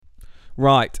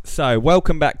Right, so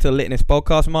welcome back to the LITness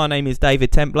podcast. My name is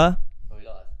David Templar. Are we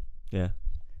live? Yeah.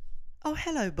 Oh,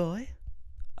 hello, boy.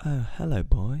 Oh, hello,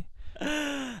 boy.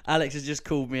 Alex has just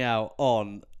called me out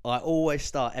on, I always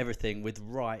start everything with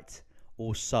right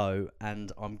or so,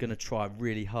 and I'm going to try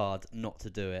really hard not to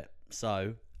do it.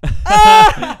 So...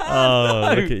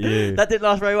 Oh, look at you. That didn't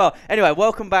last very well. Anyway,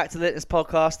 welcome back to the LITness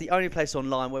podcast, the only place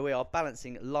online where we are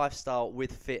balancing lifestyle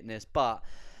with fitness. But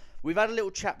we've had a little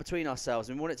chat between ourselves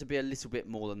and we want it to be a little bit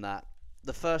more than that.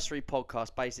 The first three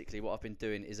podcasts, basically what I've been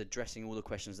doing is addressing all the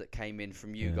questions that came in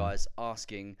from you guys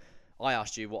asking. I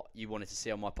asked you what you wanted to see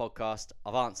on my podcast.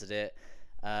 I've answered it.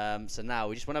 So now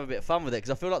we just want to have a bit of fun with it, because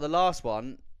I feel like the last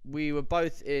one, we were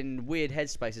both in weird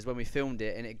headspaces when we filmed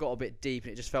it, and it got a bit deep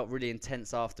and it just felt really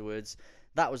intense afterwards.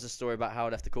 That was the story about how I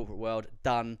left the corporate world.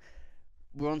 Done.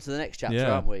 We're on to the next chapter,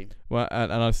 aren't we? Well,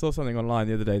 and I saw something online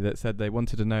the other day that said they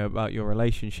wanted to know about your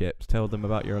relationships. Tell them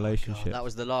about your relationships. God, that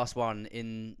was the last one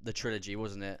in the trilogy,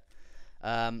 wasn't it?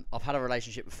 I've had a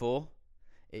relationship before.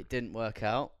 It didn't work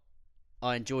out.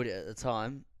 I enjoyed it at the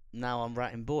time. Now I'm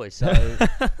ratting boy, so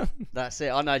that's it.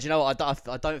 I know. Do you know what?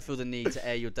 I don't feel the need to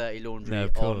air your dirty laundry. No,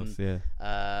 of course, yeah.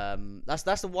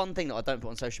 That's the one thing that I don't put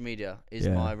on social media is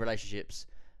my relationships.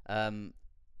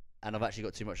 And I've actually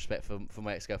got too much respect for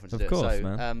my ex-girlfriend to do it. So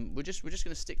man. We're just going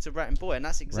to stick to ratting boy, and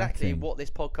that's exactly what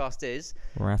this podcast is.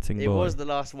 Ratting boy. It was the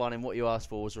last one, and what you asked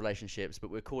for was relationships,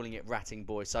 but we're calling it ratting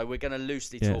boy. So we're going to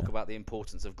loosely talk about the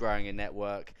importance of growing a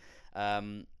network.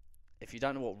 If you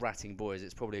don't know what ratting boy is,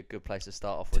 it's probably a good place to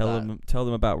start off with that. Tell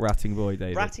them about ratting boy,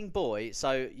 David. Ratting boy,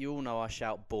 so you all know I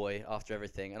shout boy after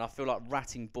everything, and I feel like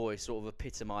ratting boy sort of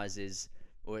epitomises,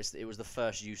 or it was the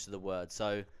first use of the word.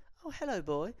 So, oh, hello,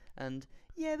 boy, and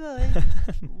yeah, boy,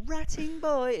 ratting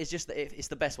boy is just it's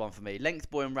the best one for me.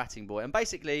 Length boy and ratting boy, and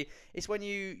basically it's when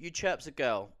you chirps a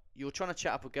girl. You're trying to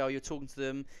chat up a girl, you're talking to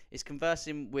them, it's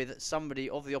conversing with somebody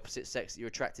of the opposite sex that you're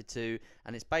attracted to,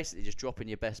 and it's basically just dropping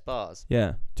your best bars.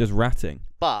 Yeah, just ratting.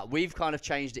 But we've kind of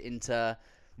changed it into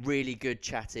really good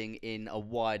chatting in a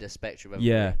wider spectrum.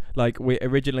 Yeah, like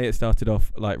originally it started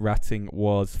off like ratting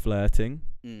was flirting,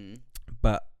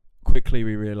 but quickly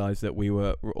we realised that we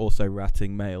were also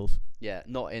ratting males. Yeah,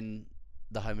 not in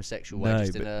the homosexual way.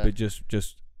 No, but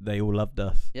just they all loved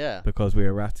us. Yeah. Because we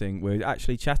were ratting. We were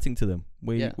actually chatting to them.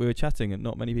 We were chatting, and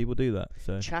not many people do that.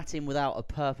 So chatting without a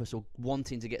purpose or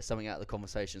wanting to get something out of the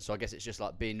conversation. So I guess it's just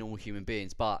like being normal human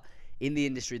beings. But in the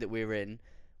industry that we're in,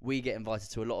 we get invited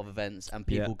to a lot of events, and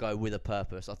people go with a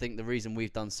purpose. I think the reason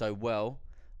we've done so well,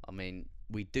 I mean,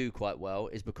 we do quite well,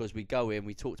 is because we go in,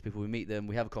 we talk to people, we meet them,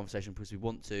 we have a conversation because we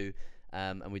want to,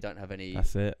 and we don't have any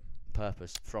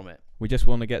purpose from it. We just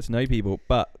want to get to know people.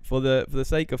 But for the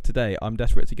sake of today, I'm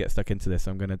desperate to get stuck into this.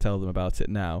 I'm going to tell them about it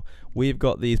now. We've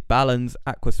got these Balance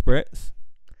Aqua Spritz.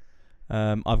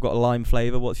 I've got a lime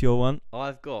flavour. What's your one?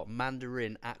 I've got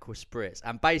Mandarin Aqua Spritz.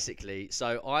 And basically,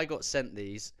 so I got sent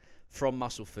these from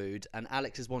Muscle Food, and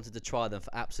Alex has wanted to try them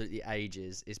for absolutely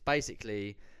ages. It's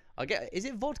basically, is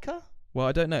it vodka? Well,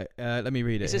 I don't know. Let me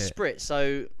read it. It's a spritz,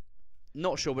 so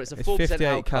not sure, but it's 4% 58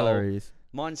 alcohol. calories.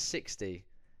 Mine's 60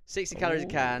 calories a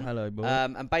can. Hello, boy.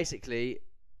 And basically,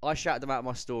 I shouted them out of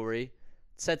my story,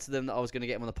 said to them that I was going to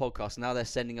get them on the podcast, and now they're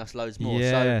sending us loads more.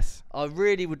 Yes. So I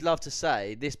really would love to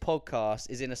say this podcast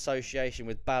is in association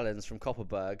with Balance from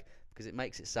Copperberg, because it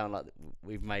makes it sound like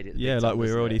we've made it. Yeah, like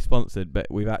we were already sponsored, but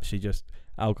we've actually just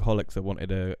alcoholics that wanted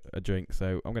a drink.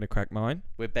 So I'm going to crack mine.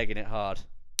 We're begging it hard.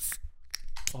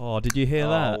 Oh, did you hear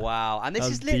that? Oh, wow. And this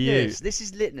is LITness. This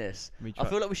is LITness. I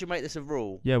feel like we should make this a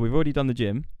rule. Yeah, we've already done the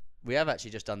gym. We have actually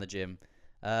just done the gym.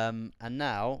 And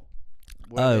now...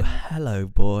 hello,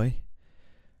 boy.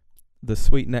 The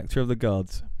sweet nectar of the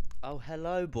gods. Oh,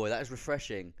 hello, boy. That is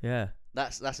refreshing. Yeah.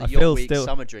 That's a Yacht Week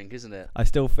summer drink, isn't it? I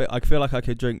feel like I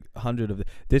could drink 100 of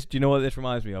this. Do you know what this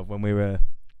reminds me of? When we were,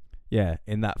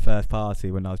 in that first party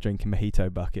when I was drinking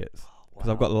mojito buckets. Because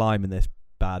I've got lime in this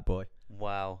bad boy.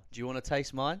 Wow. Do you want to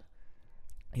taste mine?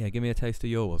 Yeah, give me a taste of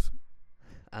yours.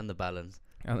 And the Balance.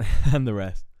 And the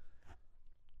rest.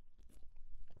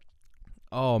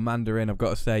 Oh, Mandarin, I've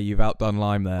got to say, you've outdone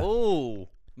lime there. Oh,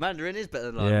 Mandarin is better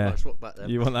than lime. Yeah. Right, swap back then.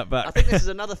 You want that back? I think this is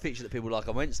another feature that people like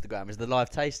on Instagram, is the live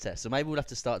taste test. So maybe we'll have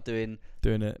to start doing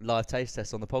it live taste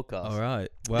tests on the podcast. All right.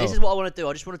 Well, this is what I want to do.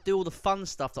 I just want to do all the fun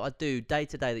stuff that I do day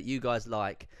to day that you guys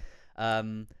like,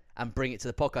 and bring it to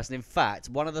the podcast. And in fact,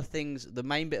 one of the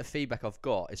main bit of feedback I've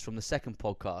got is from the second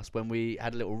podcast when we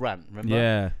had a little rant. Remember?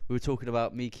 Yeah. We were talking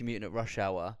about me commuting at rush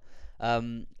hour.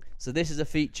 So this is a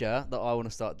feature that I want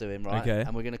to start doing, right? Okay.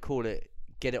 And we're going to call it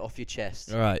Get It Off Your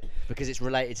Chest. All right. Because it's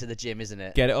related to the gym, isn't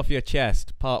it? Get it off your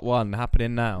chest. Part 1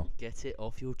 happening now. Get it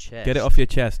off your chest. Get it off your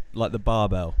chest like the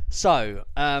barbell. So,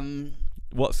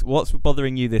 What's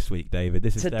bothering you this week, David?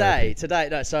 This is today. therapy.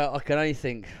 No, so I can only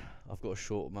think. I've got a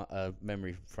short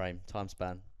memory frame, time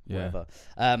span, whatever.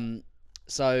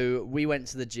 So we went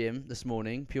to the gym this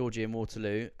morning, Pure Gym,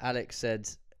 Waterloo. Alex said,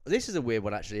 this is a weird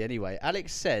one actually. Anyway,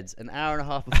 Alex said an hour and a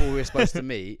half before we were supposed to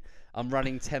meet, I'm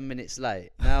running 10 minutes late.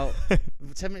 Now,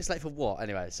 10 minutes late for what?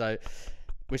 Anyway, so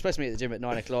we're supposed to meet at the gym at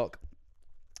 9 o'clock.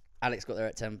 Alex got there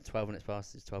at 12 minutes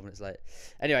past. It's 12 minutes late.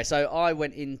 Anyway, so I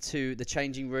went into the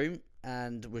changing room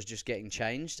and was just getting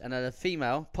changed. And a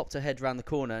female popped her head around the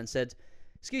corner and said,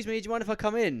 excuse me, do you mind if I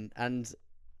come in? And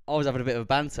I was having a bit of a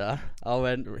banter. I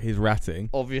went, he's ratting.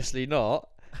 Obviously not.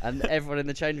 And everyone in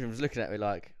the changing room was looking at me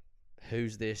like,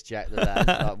 who's this Jack the Lad?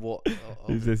 Like, what?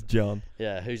 Who's this John?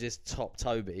 Yeah, who's this Top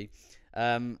Toby?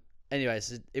 Anyway,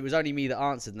 so it was only me that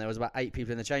answered, and there was about 8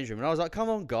 people in the change room. And I was like, come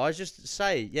on, guys, just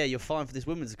say, yeah, you're fine for this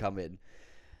woman to come in.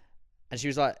 And she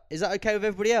was like, is that okay with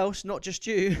everybody else, not just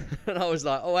you? And I was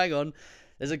like, oh, hang on.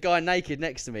 There's a guy naked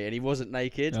next to me, and he wasn't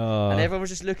naked. And everyone was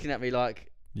just looking at me like...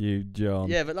 You, John.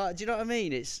 Yeah, but like, do you know what I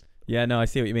mean? It's... Yeah, no, I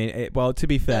see what you mean. Well, to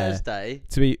be fair... Thursday.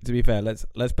 To be fair, let's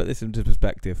put this into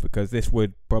perspective, because this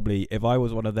would probably... If I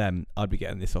was one of them, I'd be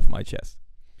getting this off my chest.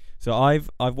 So I've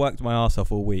worked my arse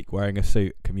off all week wearing a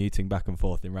suit, commuting back and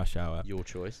forth in rush hour. Your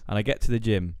choice. And I get to the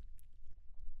gym,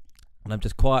 and I'm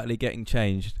just quietly getting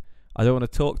changed. I don't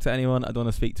want to talk to anyone. I don't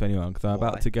want to speak to anyone, because I'm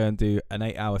about to go and do an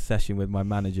 8-hour session with my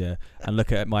manager and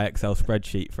look at my Excel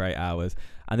spreadsheet for 8 hours.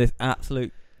 And this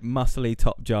absolute muscly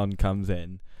top John comes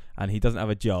in, and he doesn't have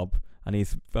a job, and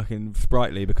he's fucking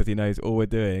sprightly because he knows all we're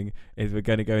doing is we're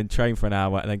going to go and train for an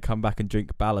hour and then come back and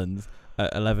drink Ballons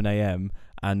at 11 a.m.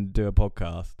 and do a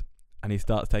podcast. And he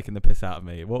starts taking the piss out of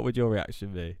me. What would your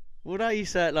reaction be? Well, now you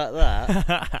say it like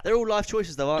that. They're all life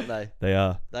choices, though, aren't they? They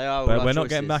are. They are all but life we're not choices.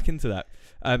 getting back into that.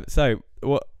 So,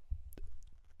 what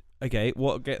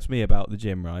gets me about the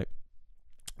gym, right?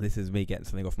 This is me getting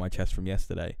something off my chest from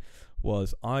yesterday.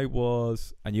 And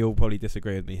you'll probably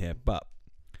disagree with me here, but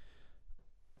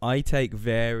I take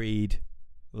varied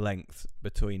lengths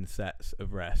between sets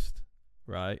of rest,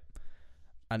 right?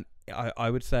 And I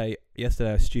would say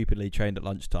yesterday I stupidly trained at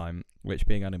lunchtime, which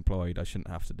being unemployed I shouldn't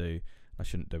have to do. I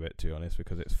shouldn't do it, to be honest,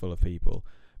 because it's full of people.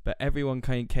 But everyone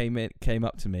came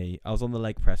up to me. I was on the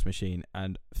leg press machine,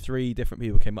 and 3 different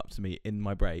people came up to me in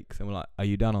my breaks and were like, "Are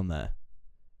you done on there?"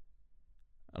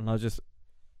 And I was just,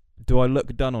 do I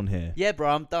look done on here? Yeah, bro,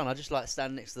 I'm done. I just like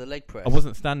stand next to the leg press. I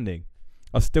wasn't standing.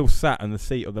 I was still sat in the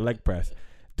seat of the leg press.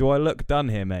 Do I look done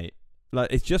here, mate?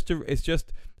 Like, it's just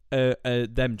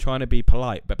them trying to be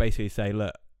polite, but basically say,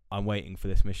 look, I'm waiting for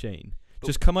this machine.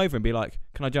 Just come over and be like,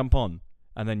 can I jump on?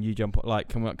 And then you jump on. Like,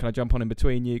 can I jump on in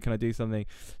between you? Can I do something?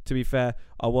 To be fair,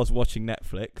 I was watching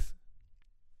Netflix.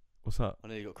 What's up? I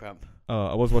know you got cramp. Oh,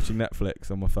 I was watching Netflix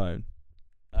on my phone.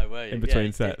 Oh, were you? In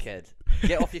between sets. Dickhead.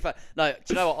 Get off your phone. No, do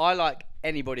you know what? I like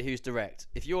anybody who's direct.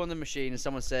 If you're on the machine and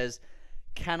someone says,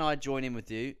 can I join in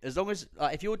with you? As long as,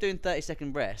 if you're doing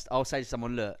 30-second rest, I'll say to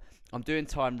someone, look, I'm doing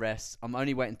time rests. I'm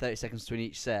only waiting 30 seconds between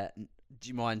each set. Do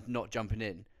you mind not jumping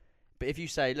in? But if you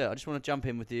say, look, I just want to jump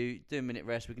in with you, do a minute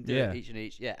rest, we can do it each and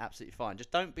each. Yeah, absolutely fine.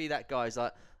 Just don't be that guy who's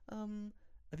like,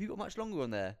 have you got much longer on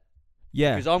there?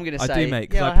 Yeah, because I'm going to say, I do, mate,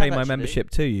 because I pay my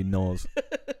membership too, you nose.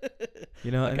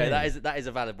 You know what I mean? Okay, that is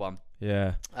a valid one.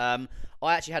 Yeah. I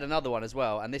actually had another one as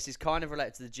well, and this is kind of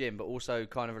related to the gym, but also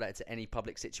kind of related to any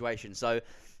public situation. So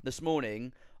this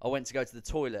morning, I went to go to the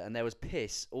toilet, and there was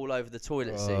piss all over the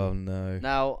toilet seat. Oh, no.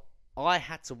 Now, I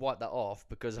had to wipe that off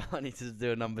because I needed to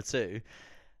do a number 2.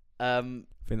 I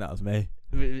think that was me.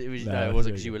 It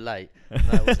wasn't because you were late. No,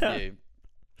 it wasn't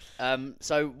you.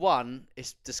 So one,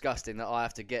 it's disgusting that I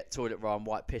have to get toilet roll and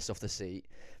wipe piss off the seat.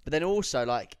 But then also,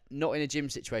 like, not in a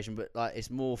gym situation, but like it's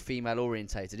more female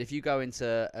orientated. If you go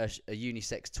into a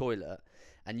unisex toilet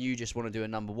and you just want to do a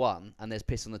number 1 and there's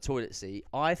piss on the toilet seat,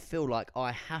 I feel like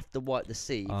I have to wipe the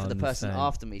seat for the person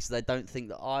after me so they don't think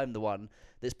that I'm the one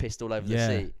that's pissed all over the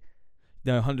seat.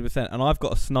 No, 100%. And I've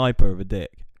got a sniper of a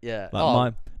dick. Yeah.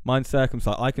 Like mine's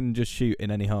circumcised. I can just shoot in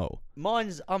any hole.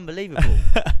 Mine's unbelievable.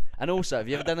 And also, have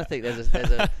you ever done a thing? There's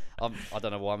a I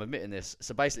don't know why I'm admitting this.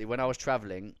 So basically, when I was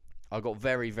travelling, I got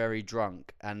very, very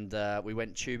drunk, and we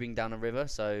went tubing down a river.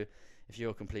 So if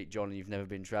you're a complete John and you've never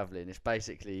been travelling, it's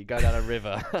basically you go down a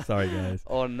river. Sorry, guys.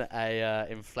 On a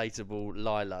inflatable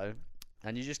lilo,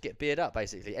 and you just get beard up,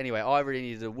 basically. Anyway, I really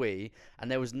needed a wee,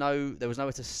 and there was nowhere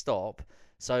to stop.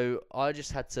 So I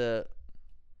just had to.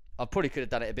 I probably could have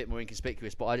done it a bit more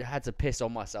inconspicuous, but I had to piss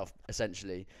on myself,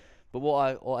 essentially. But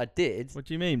what I did... What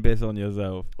do you mean, piss on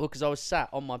yourself? Well, because I was sat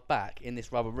on my back in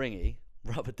this rubber ring.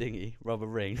 The rubber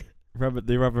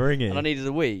ringy. And I needed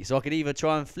a wee, so I could either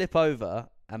try and flip over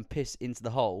and piss into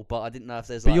the hole, but I didn't know if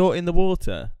there's But you're in the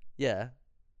water? Yeah.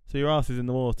 So your ass is in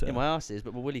the water? Yeah, my ass is,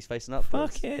 but my willy's facing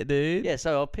upwards. Fuck it, dude. Yeah,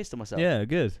 so I pissed on myself. Yeah,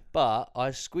 good. But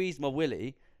I squeezed my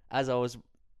willy as I was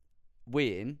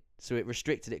weeing, so it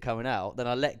restricted it coming out. Then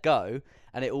I let go,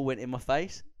 and it all went in my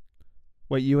face.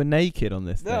 Wait, you were naked on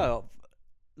this thing? No,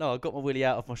 I got my willy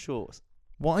out of my shorts.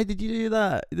 Why did you do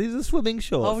that? These are swimming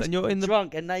shorts, I was and you're in the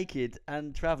drunk and naked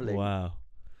and travelling. Wow,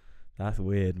 that's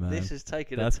weird, man. This has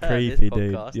taken That's a turn, creepy, this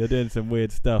dude. podcast. You're doing some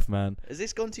weird stuff, man. Has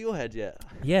this gone to your head yet?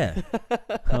 Yeah,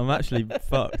 I'm actually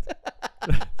fucked.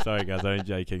 Sorry, guys, I'm only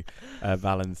joking.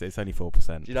 Balance, it's only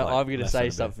 4%. Do you know, Like, I'm going to less than say a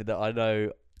bit. something that I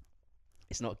know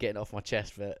it's not getting off my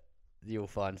chest, but you'll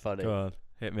find funny. Go on,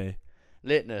 hit me.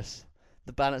 LITness.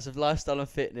 The balance of lifestyle and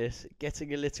fitness,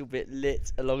 getting a little bit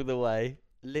lit along the way.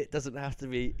 Lit doesn't have to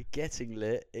be getting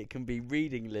lit. It can be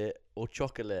reading lit or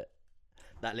chocolate.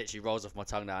 That literally rolls off my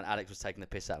tongue now, and Alex was taking the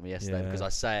piss out of me yesterday because I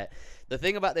say it. The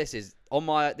thing about this is,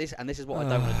 this is what I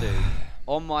don't want to do.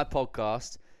 On my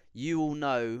podcast, you all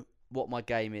know what my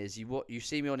game is. You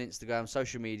see me on Instagram,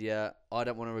 social media. I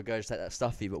don't want to regurgitate that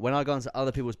stuff for you, but when I go onto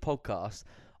other people's podcasts,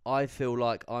 I feel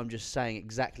like I'm just saying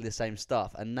exactly the same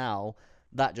stuff, and now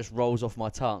that just rolls off my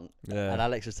tongue. Yeah. And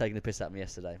Alex was taking the piss out of me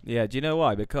yesterday. Yeah, do you know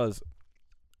why? Because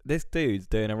this dude's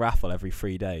doing a raffle every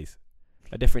 3 days.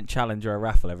 A different challenge or a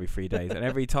raffle every 3 days. And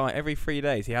every 3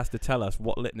 days, he has to tell us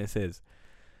what litness is.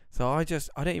 So I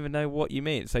don't even know what you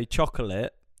mean. So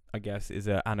chocolate, I guess, is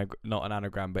not an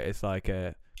anagram, but it's like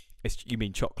you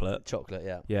mean chocolate. Chocolate,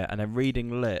 yeah. Yeah, and then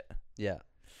reading lit. Yeah.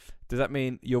 Does that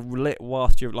mean you're lit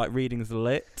whilst you're like reading's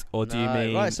lit, or do you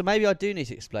mean? Right, so maybe I do need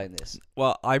to explain this.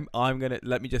 Well, I'm gonna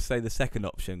let me just say the second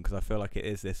option because I feel like it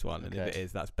is this one, and Okay. if it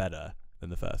is, that's better than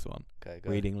the first one. Okay, go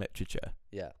Reading literature.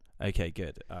 Yeah. Okay,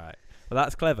 good. All right. Well,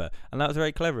 that's clever, and that was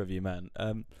very clever of you, man.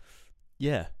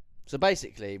 Yeah. So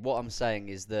basically, what I'm saying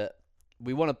is that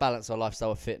we want to balance our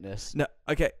lifestyle with fitness. No.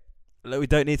 Okay. Look, we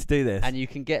don't need to do this. And you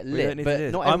can get We lit, don't need to but do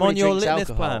this. not I'm everybody on your drinks litness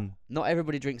alcohol. plan. Not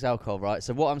everybody drinks alcohol, right?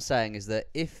 So what I'm saying is that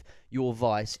if your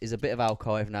vice is a bit of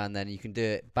alcohol every now and then, you can do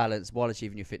it balanced while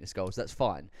achieving your fitness goals. That's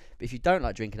fine. But if you don't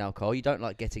like drinking alcohol, you don't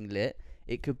like getting lit,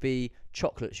 it could be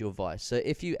chocolate's your vice. So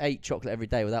if you ate chocolate every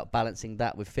day without balancing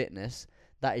that with fitness,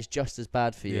 that is just as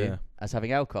bad for you as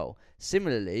having alcohol.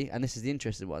 Similarly, and this is the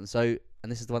interesting one,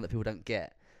 and this is the one that people don't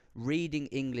get, reading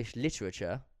English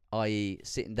literature, i.e.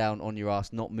 sitting down on your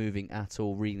ass, not moving at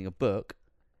all, reading a book,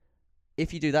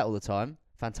 if you do that all the time,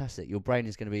 fantastic. Your brain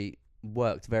is going to be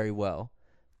worked very well,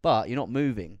 but you're not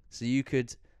moving. So you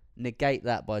could negate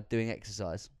that by doing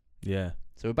exercise. Yeah.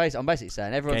 So I'm basically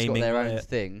saying everyone's Gaming got their own lit.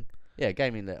 thing. Yeah,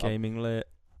 gaming lit. Gaming lit.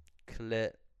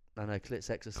 Clit. I know, clit's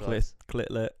exercise. Clit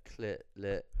lit. Clit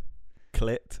lit.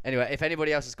 Clit. Anyway, if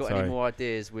anybody else has got any Sorry. more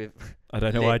ideas with I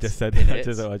don't know why I lit just said in I it.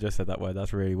 just know I just said that word.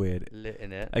 That's really weird. lit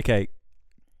in it. Okay.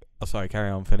 Oh, sorry. Carry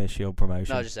on. Finish your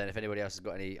promotion. No, I was just saying if anybody else has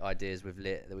got any ideas with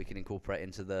lit that we can incorporate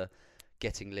into the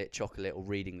getting lit, chocolate, or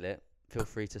reading lit, feel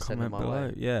free to send them Comment my below.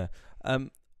 way. Yeah.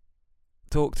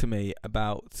 Talk to me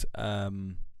about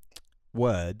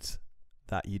words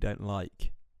that you don't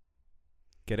like.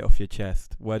 Get it off your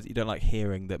chest. Words that you don't like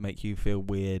hearing that make you feel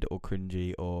weird or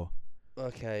cringy or.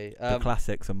 Okay. The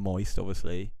classics are moist,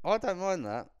 obviously. I don't mind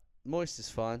that. Moist is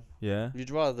fine. Yeah. You'd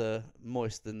rather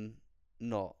moist than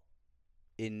not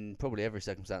in probably every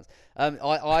circumstance.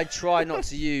 I try not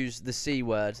to use the C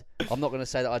word. I'm not going to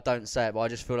say that I don't say it, but I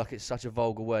just feel like it's such a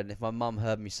vulgar word. And if my mum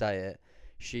heard me say it,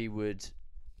 she would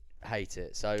hate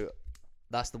it. So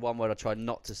that's the one word I try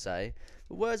not to say.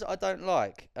 But words that I don't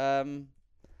like.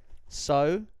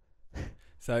 So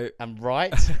and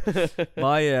right.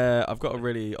 I've got a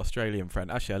really Australian friend.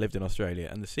 Actually, I lived in Australia,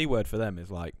 and the C word for them is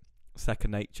like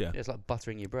second nature. Yeah, it's like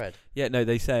buttering your bread. Yeah, no,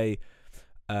 they say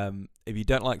if you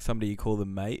don't like somebody, you call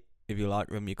them mate. If you like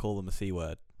them, you call them a C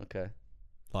word. Okay.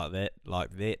 Like that,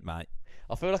 mate.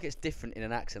 I feel like it's different in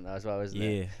an accent though as well, isn't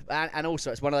it? Yeah. And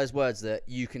also, it's one of those words that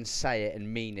you can say it and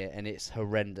mean it, and it's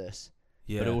horrendous.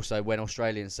 Yeah. But also, when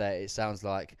Australians say it, it sounds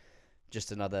like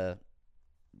just another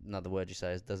word you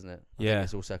say, doesn't it? I think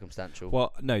it's all circumstantial.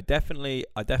 Well, no, I definitely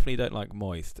don't like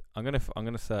moist. I'm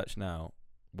gonna search now.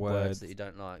 Words that you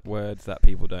don't like. Words that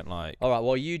people don't like. All right.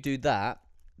 Well, you do that.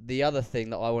 The other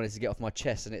thing that I wanted to get off my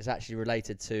chest, and it's actually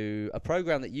related to a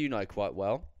program that you know quite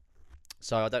well.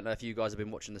 So I don't know if you guys have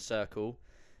been watching The Circle.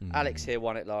 Alex here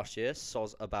won it last year.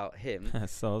 Soz about him.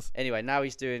 Soz. Anyway, now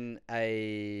he's doing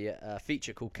a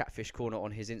feature called Catfish Corner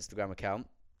on his Instagram account,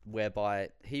 whereby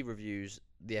he reviews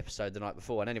the episode the night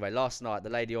before. And anyway, last night the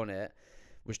lady on it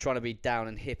was trying to be down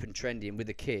and hip and trendy and with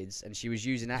the kids, and she was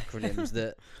using acronyms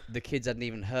that the kids hadn't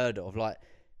even heard of, like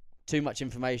too much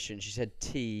information. She said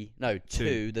two,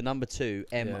 the number 2,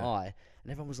 MI, and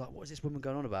everyone was like, "What is this woman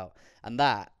going on about?" And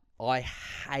that I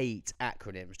hate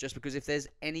acronyms just because if there's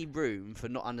any room for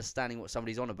not understanding what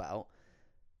somebody's on about,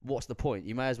 what's the point?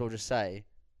 You may as well just say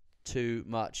too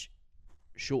much,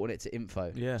 shorten it to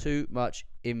info. Yeah. Too much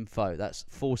info. That's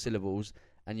 4 syllables,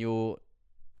 and you're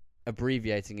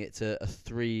abbreviating it to a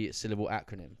 3-syllable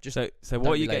acronym. Just so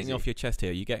what are you getting off your chest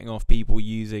here? Are you getting off people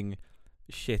using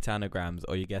shit anagrams,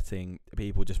 or are you getting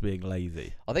people just being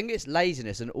lazy? I think it's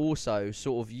laziness, and also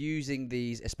sort of using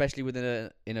these, especially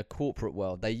in a corporate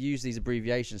world, they use these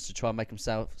abbreviations to try and make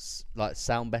themselves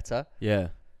sound better. Yeah.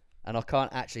 And I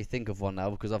can't actually think of one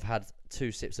now because I've had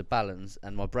 2 sips of balance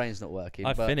and my brain's not working.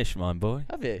 I finished mine, boy.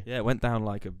 Have you? Yeah, it went down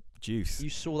like a juice.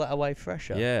 You saw that away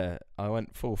fresher? Yeah, I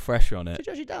went full fresh on it. Did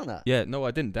you actually down that? Yeah, no,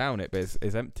 I didn't down it, but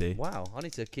it's empty. Wow, I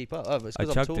need to keep up. Oh, but it's I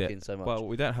because I'm chugged talking so much. Well,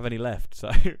 we don't have any left, so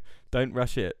don't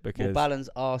rush it because. Well, Balance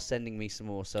are sending me some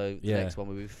more, so the Yeah. next one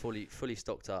will be fully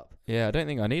stocked up. Yeah, I don't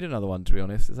think I need another one, to be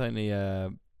honest. It's only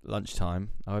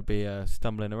lunchtime. I would be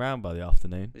stumbling around by the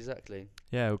afternoon. Exactly.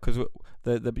 Yeah, because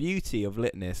the beauty of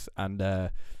LITness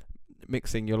and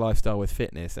mixing your lifestyle with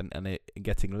fitness and it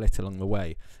getting lit along the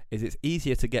way is it's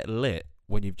easier to get lit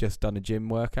when you've just done a gym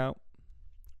workout.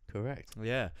 Correct.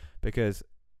 Yeah, because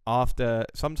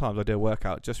sometimes I do a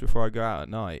workout just before I go out at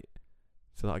night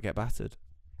so that I get battered.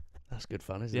 That's good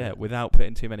fun, isn't it? Yeah, without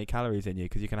putting too many calories in you,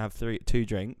 because you can have 2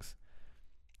 drinks.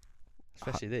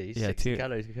 Especially these. Yeah, 60 2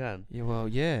 calories you can. Yeah, well,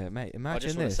 yeah, mate. Imagine I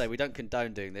just this. want to say we don't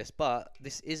condone doing this, but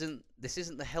this isn't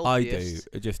the I healthiest.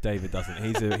 do. Just David doesn't.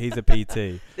 He's a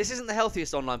PT. This isn't the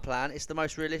healthiest online plan. It's the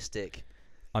most realistic.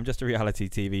 I'm just a reality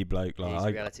TV bloke. He's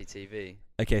Like, reality TV.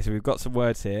 okay, so we've got some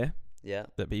words here Yeah.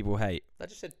 that people hate. That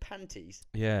just said panties.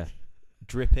 Yeah,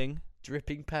 dripping,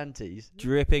 Dripping panties.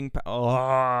 dripping.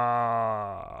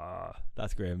 Oh,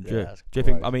 that's grim. Yeah, that's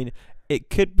dripping. gross. I mean, it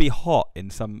could be hot in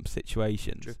some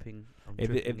situations. Dripping. I'm If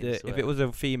dripping in if sweat. it was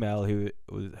a female who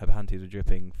her panties were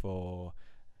dripping for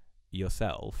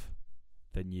yourself,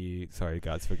 then you. Sorry,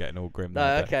 guys, for getting all grim. No,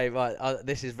 there, okay, right.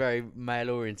 This is very male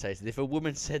orientated. If a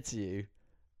woman said to you,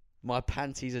 "My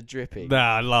panties are dripping,"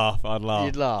 Nah, I'd laugh.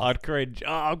 You'd laugh. I'd cringe.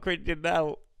 Oh, I'm cringing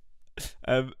now.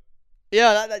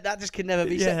 Yeah, that just can never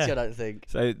be Yeah. sexy. I don't think.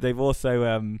 So they've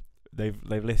also they've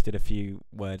listed a few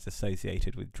words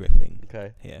associated with dripping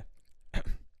Okay. here.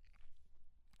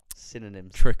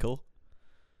 Synonyms. Trickle,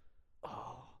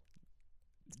 Oh,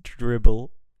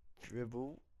 dribble,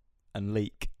 dribble. and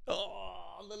leak.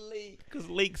 Oh, the leak. Because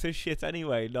leeks are shit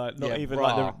anyway. Like not Yeah, even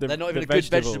rah. like the They're not the even a good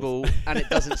vegetables. vegetable, and it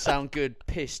doesn't sound good.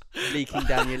 Piss leaking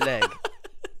down your leg.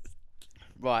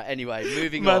 Right. Anyway,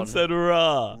 moving Man on. said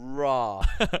rah. Rah,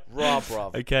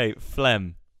 bruv. Okay,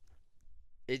 phlegm.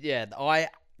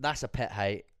 That's a pet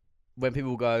hate. When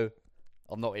people go,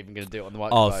 I'm not even going to do it on the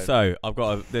Oh, microphone. so I've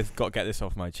got to get this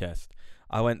off my chest.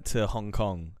 I went to Hong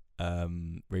Kong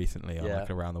recently on Yeah. like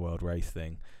a round the world race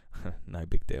thing. No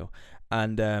big deal.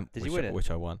 And Did you win it? Which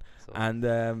I won. So- And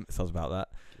so I was about that.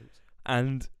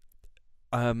 And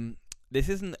this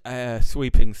isn't a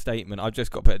sweeping statement. I've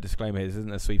just got to put a disclaimer here. This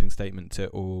isn't a sweeping statement to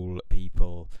all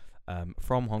people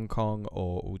from Hong Kong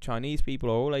or all Chinese people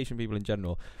or all Asian people in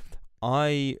general.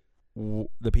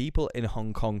 The people in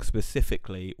Hong Kong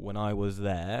specifically, when I was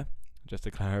there, just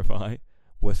to clarify,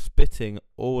 were spitting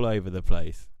all over the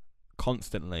place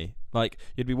constantly. Like,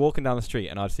 you'd be walking down the street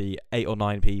and I'd see 8 or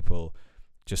 9 people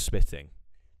just spitting.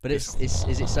 But is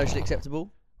it socially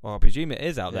acceptable? Well, I presume it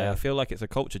is out there. Yeah. I feel like it's a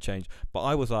culture change. But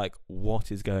I was like,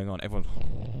 what is going on? Everyone's,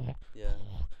 Yeah.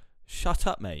 shut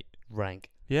up, mate. Rank.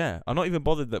 Yeah, I'm not even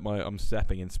bothered that I'm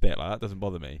stepping in spit. Like, that doesn't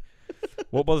bother me.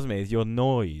 What bothers me is your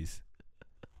noise.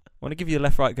 I want to give you a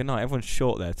left, right, good night. Everyone's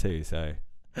short there too, so.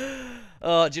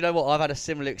 Do you know what? I've had a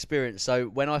similar experience. So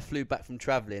when I flew back from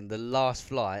travelling, the last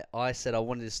flight, I said I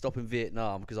wanted to stop in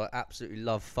Vietnam because I absolutely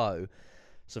love pho.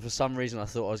 So for some reason, I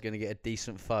thought I was going to get a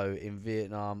decent pho in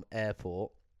Vietnam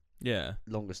airport. Yeah.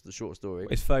 The short story.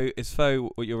 Is pho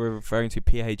what you're referring to?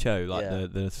 PHO, like Yeah.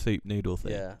 the soup noodle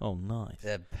thing. Yeah. Oh, nice.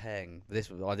 They're peng.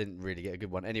 I didn't really get a good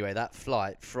one. Anyway, that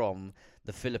flight from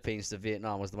the Philippines to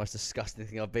Vietnam was the most disgusting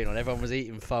thing I've been on. Everyone was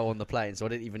eating pho on the plane, so I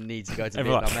didn't even need to go to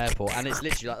Everyone Vietnam airport, and it's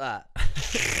literally like that.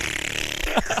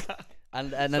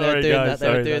 and then Sorry, they were doing guys, that. They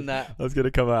were sorry, doing that. I was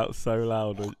gonna come out so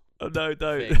loud. Oh no,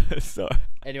 don't. Sorry.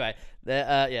 Anyway,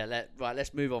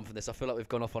 let's move on from this. I feel like we've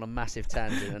gone off on a massive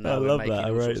tangent, and I now we're love making that. I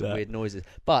all rate sorts of that. weird noises.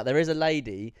 But there is a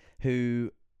lady who,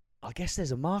 I guess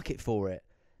there's a market for it.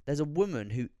 There's a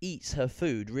woman who eats her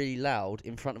food really loud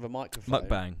in front of a microphone.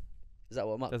 Mukbang. Is that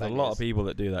what mukbang is? There's a lot of people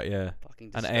that do that. Yeah.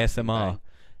 Fucking And disgusting, ASMR.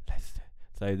 bang.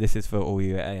 So this is for all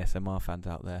you ASMR fans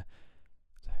out there.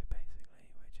 So basically,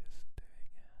 we're just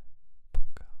doing a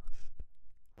podcast.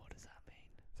 What does that mean?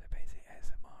 So basically,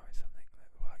 ASMR is something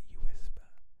that, like, you whisper.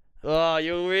 Oh,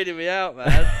 you're weirding me out,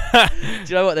 man. Do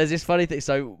you know what? There's this funny thing.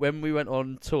 So when we went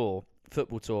on tour,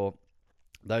 football tour,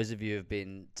 those of you who have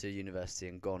been to university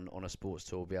and gone on a sports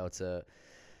tour will be able to.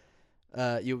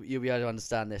 You'll be able to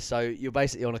understand this. So you're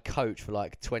basically on a coach for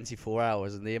like 24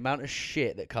 hours, and the amount of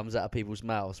shit that comes out of people's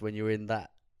mouths when you're in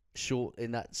that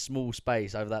small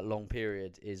space over that long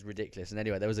period is ridiculous. And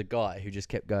anyway, there was a guy who just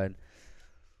kept going,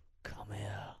 "Come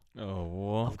here. Oh,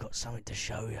 what? I've got something to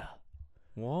show you.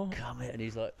 What? Come here." And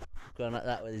he's like going like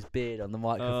that with his beard on the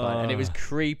microphone, and it was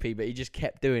creepy, but he just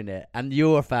kept doing it. And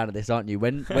you're a fan of this, aren't you?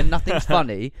 When nothing's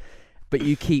funny, but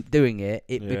you keep doing it,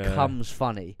 it becomes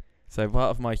funny. So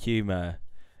part of my humour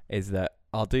is that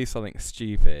I'll do something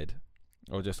stupid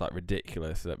or just like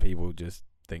ridiculous that people just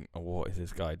think, "Oh, what is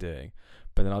this guy doing?"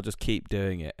 But then I'll just keep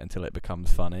doing it until it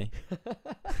becomes funny.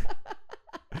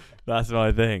 That's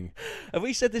my thing. Have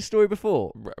we said this story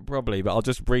before? Probably, but I'll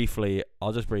just briefly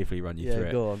run you through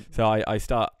it. Go on. So I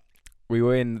start. We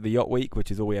were in the yacht week,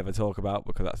 which is all we ever talk about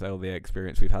because that's all the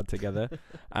experience we've had together,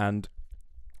 and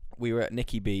we were at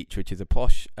Nikki Beach, which is a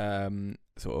posh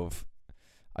sort of.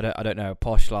 I don't know, a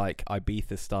posh like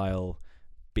Ibiza style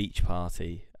beach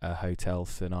party hotel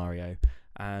scenario,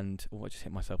 and I just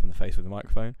hit myself in the face with the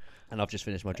microphone. And I've just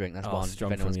finished my drink. That's one. If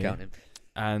Strong anyone's from you. counting.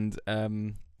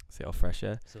 And see how fresh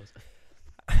air.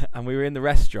 And we were in the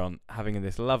restaurant having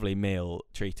this lovely meal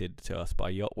treated to us by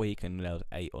Yacht Week, and there was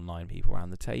 8 or 9 people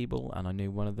around the table, and I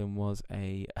knew one of them was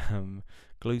a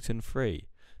gluten-free.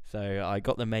 So I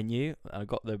got the menu, I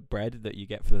got the bread that you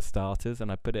get for the starters, and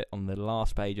I put it on the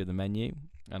last page of the menu.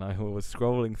 And I was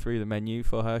scrolling through the menu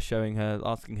for her,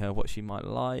 asking her what she might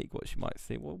like, what she might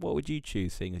think. What would you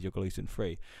choose, seeing as you're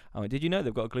gluten-free? I went, "Did you know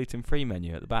they've got a gluten-free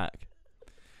menu at the back?"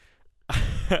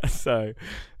 So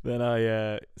then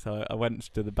I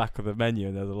went to the back of the menu,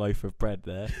 and there was a loaf of bread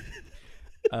there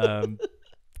on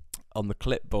the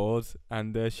clipboard,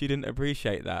 and she didn't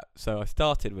appreciate that. So I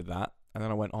started with that. And then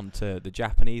I went on to the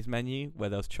Japanese menu where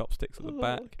there was chopsticks at the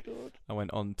back. God. I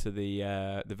went on to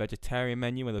the vegetarian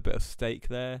menu with a bit of steak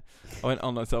there. I went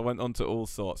on to all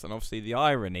sorts. And obviously the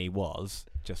irony was,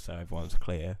 just so everyone's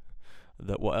clear,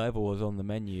 that whatever was on the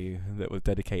menu that was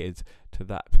dedicated to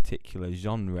that particular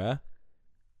genre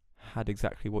had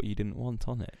exactly what you didn't want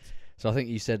on it. So I think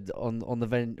you said on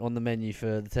the menu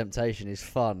for the temptation is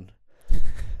fun,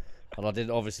 and I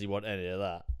didn't obviously want any of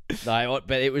that. No,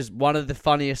 but it was one of the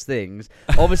funniest things.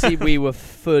 Obviously, we were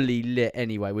fully lit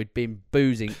anyway. We'd been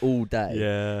boozing all day.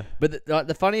 Yeah. But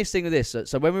the funniest thing of this,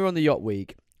 so when we were on the yacht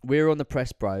week, we were on the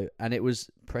press boat, and it was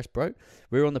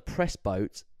we were on the press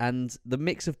boat, and the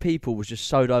mix of people was just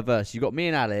so diverse. You got me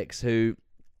and Alex, who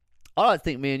I like to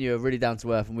think me and you are really down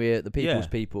to earth, and we're the people's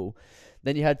people.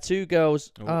 Then you had 2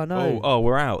 girls. Oh no! Oh,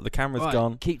 we're out. The camera's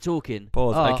gone. Keep talking.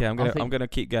 Pause. Okay, I'm gonna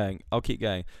keep going. I'll keep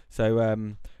going.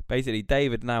 So basically,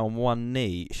 David now on one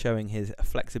knee, showing his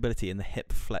flexibility in the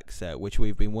hip flexor, which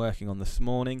we've been working on this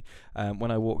morning. When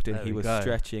I walked in, he was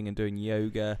stretching and doing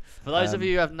yoga. For those of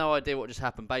you who have no idea what just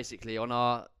happened, basically on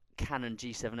our Canon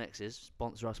G7Xs,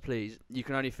 sponsor us please, you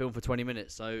can only film for 20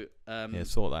 minutes. So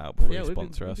sort that out before you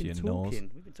sponsor us, you nose.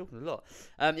 We've been talking a lot.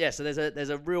 So there's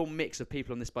a real mix of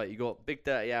people on this boat. You got Big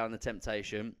Dirty Al and the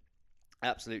Temptation,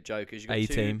 absolute jokers. You got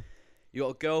A-team. You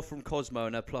got a girl from Cosmo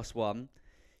and her +1.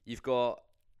 You've got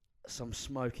some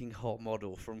smoking hot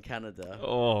model from Canada.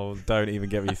 Oh, don't even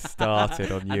get me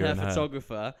started on you and her her.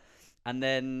 Photographer. And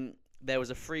then there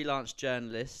was a freelance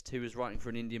journalist who was writing for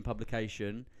an Indian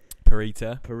publication.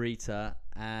 Parita,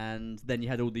 and then you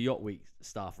had all the Yacht Week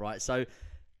stuff, right? So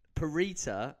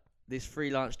Parita, this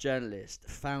freelance journalist,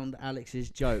 found Alex's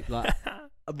joke like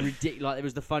ridiculous. Like, it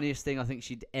was the funniest thing I think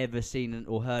she'd ever seen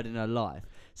or heard in her life.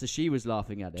 So she was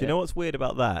laughing at it. Do you know what's weird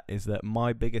about that is that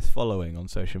my biggest following on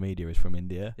social media is from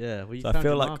India. Yeah, well, you so found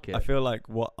your market. I feel like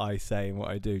what I say and what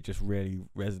I do just really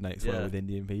resonates well with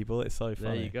Indian people. It's so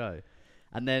funny. There you go.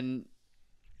 And then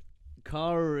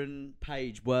Cara and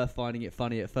Paige were finding it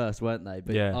funny at first, weren't they?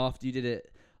 But after you did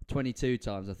it 22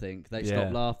 times, I think, they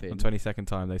stopped laughing. On 22nd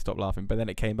time, they stopped laughing. But then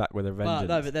it came back with a vengeance.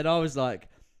 But then I was like,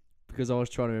 because I was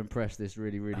trying to impress this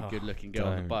really, really good-looking girl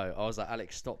on the boat, I was like,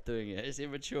 Alex, stop doing it. It's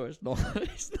immature. It's not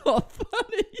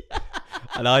funny.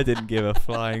 And I didn't give a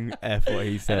flying F what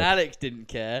he said. And Alex didn't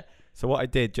care. So what I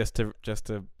did just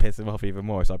to piss him off even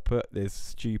more is I put this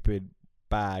stupid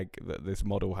bag that this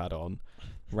model had on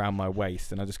around my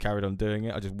waist, and I just carried on doing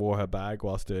it. I just wore her bag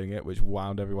whilst doing it, which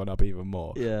wound everyone up even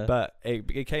more. Yeah. But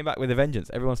it came back with a vengeance.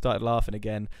 Everyone started laughing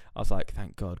again. I was like,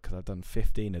 thank God, because I've done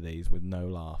 15 of these with no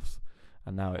laughs.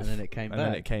 And now it's... And then it came back. And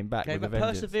then it came back with a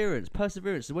vengeance.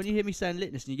 Perseverance. So when you hear me saying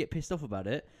LITness and you get pissed off about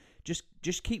it,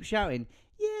 just keep shouting,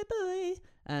 yeah, boy,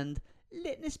 and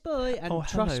LITness boy, and Oh,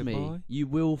 trust hello, me, boy. you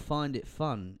will find it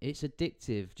fun. It's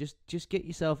addictive. Just get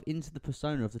yourself into the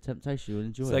persona of the temptation. You'll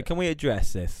enjoy So it. can we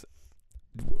address this?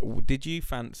 Did you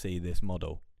fancy this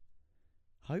model?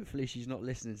 Hopefully, she's not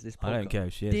listening to this podcast. I don't care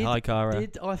if she is. Hi, Cara.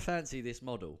 Did I fancy this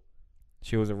model?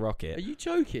 She was a rocket. Are you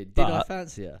joking? Did I But-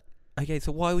 fancy her? Okay,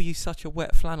 so why were you such a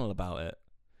wet flannel about it?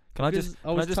 Can I just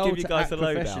give you guys a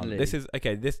lowdown?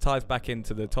 This ties back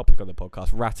into the topic of the podcast,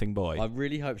 ratting boy. I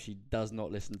really hope she does not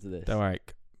listen to this. Don't worry,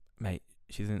 mate.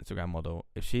 She's an Instagram model.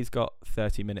 If she's got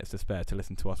 30 minutes to spare to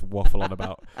listen to us waffle on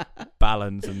about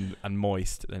balance and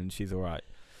moist, then she's all right.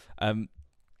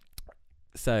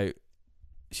 So,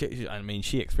 she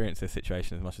experienced this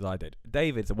situation as much as I did.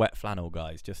 David's a wet flannel,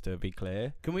 guys, just to be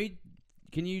clear.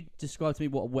 Can you describe to me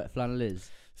what a wet flannel is?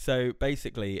 So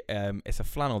basically, it's a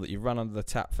flannel that you run under the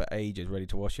tap for ages, ready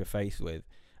to wash your face with,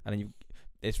 and then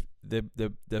it's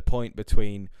the point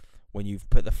between when you've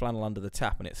put the flannel under the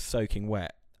tap and it's soaking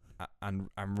wet, and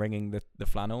wringing the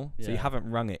flannel. Yeah. So you haven't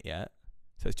wrung it yet,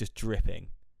 so it's just dripping.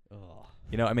 Oh.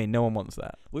 You know what I mean? No one wants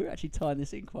that. We're actually tying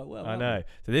this in quite well. I know.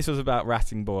 So this was about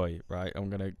ratting boy, right? I'm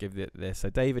gonna give it this. So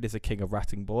David is a king of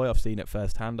ratting boy. I've seen it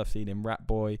firsthand. I've seen him rat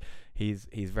boy. He's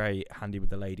very handy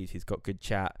with the ladies. He's got good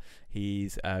chat.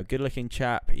 He's a good-looking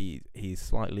chap. He's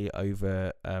slightly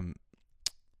over.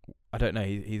 I don't know.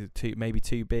 He's maybe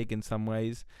too big in some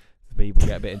ways. People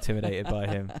get a bit intimidated by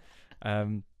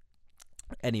him.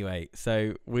 Anyway,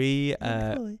 so we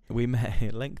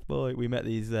met length boy. We met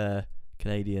these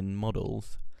Canadian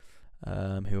models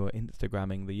who are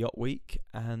Instagramming the Yacht Week,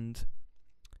 and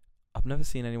I've never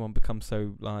seen anyone become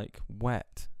so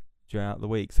wet throughout the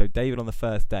week. So David on the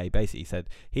first day basically said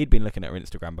he'd been looking at her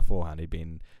Instagram beforehand, he'd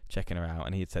been checking her out,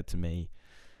 and he had said to me,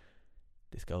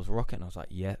 "This girl's a rocket," and I was like,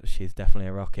 "Yeah, she's definitely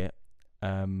a rocket."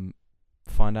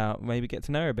 Find out, maybe get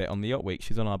to know her a bit on the Yacht Week.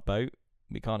 She's on our boat.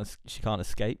 She can't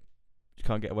escape. She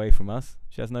can't get away from us.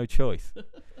 She has no choice.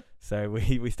 So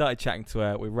we started chatting to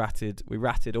her. We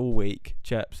ratted all week,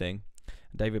 chirpsing.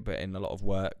 David put in a lot of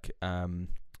work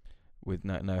with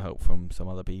no help from some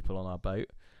other people on our boat.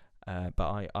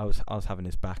 But I was having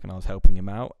his back and I was helping him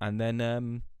out. And then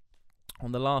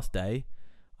on the last day,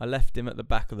 I left him at the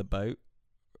back of the boat.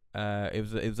 It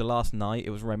was the last night.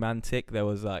 It was romantic. There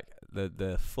was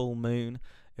the full moon.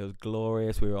 It was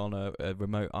glorious. We were on a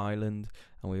remote island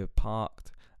and we were parked.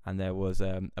 And there was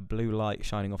a blue light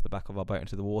shining off the back of our boat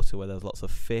into the water where there was lots of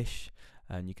fish,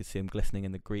 and you could see them glistening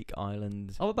in the Greek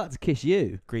island. I'm about to kiss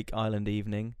you. Greek island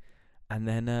evening. And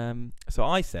then, so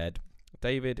I said,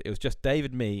 David, it was just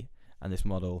David, me, and this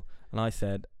model. And I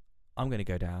said, I'm going to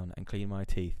go down and clean my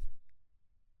teeth.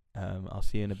 I'll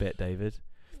see you in a bit, David.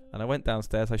 And I went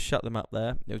downstairs. I shut them up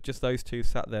there. It was just those two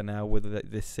sat there now with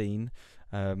this scene,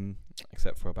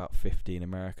 except for about 15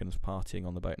 Americans partying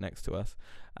on the boat next to us.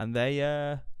 And they,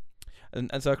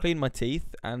 and so I cleaned my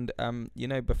teeth. And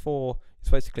before you're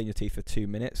supposed to clean your teeth for 2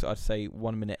 minutes, I'd say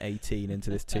 1 minute 18 into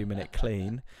this 2 minute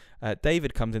clean,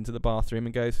 David comes into the bathroom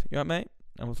and goes, "You all right, mate?"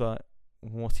 I was like,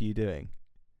 "What are you doing?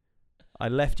 I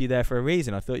left you there for a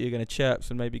reason. I thought you were going to chirp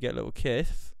and maybe get a little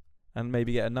kiss and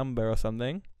maybe get a number or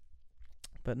something."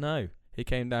 But no, he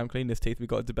came down, cleaned his teeth. We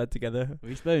got into bed together.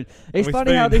 We spooned. It's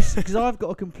funny how this, because I've got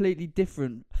a completely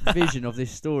different vision of this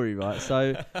story, right?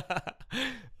 So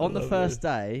on the first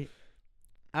day,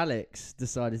 Alex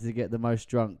decided to get the most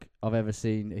drunk I've ever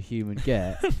seen a human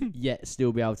get, yet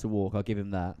still be able to walk. I'll give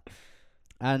him that.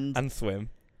 And swim.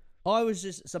 I was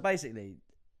just, so basically,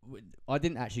 I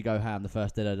didn't actually go ham the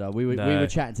first day. We were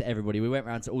chatting to everybody. We went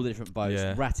round to all the different boats.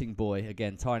 Yeah. Ratting boy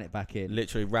again, tying it back in.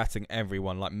 Literally ratting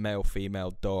everyone, like male,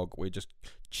 female, dog. We're just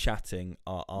chatting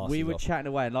our arses We were off. chatting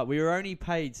away, and we were only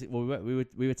paid.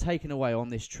 We were taken away on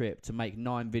this trip to make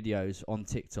 9 videos on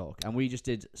TikTok, and we just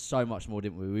did so much more,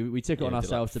 didn't we? We took it on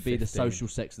ourselves to be the social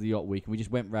sex of the Yacht Week, and we just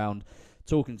went round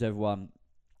talking to everyone,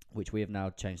 which we have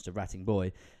now changed to ratting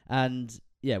boy, and.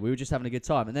 Yeah, we were just having a good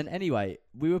time. And then anyway,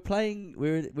 we were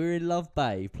in Love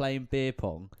Bay playing beer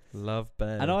pong. Love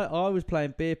Bay. And I was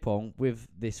playing beer pong with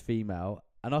this female,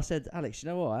 and I said, "Alex, you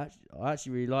know what? I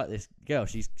actually really like this girl.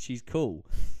 She's cool."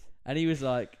 And he was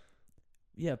like,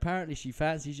 "Yeah, apparently she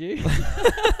fancies you."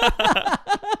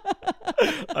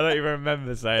 I don't even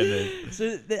remember saying this.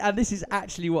 And this is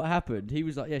actually what happened. He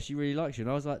was like, "Yeah, she really likes you."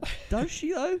 And I was like, "Does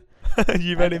she though?"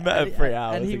 You've only met her 3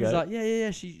 hours ago. And he ago. was like,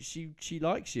 yeah, she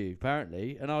likes you,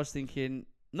 apparently. And I was thinking,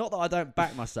 not that I don't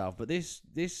back myself, but this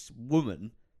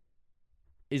woman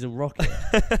is a rocket.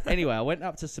 Anyway, I went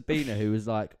up to Sabina, who was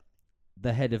like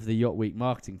the head of the Yacht Week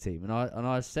marketing team, and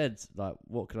I said, like,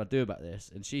 "What can I do about this?"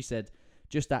 And she said,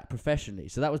 "Just act professionally."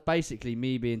 So that was basically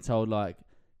me being told, like,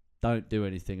 "Don't do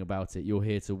anything about it. You're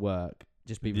here to work.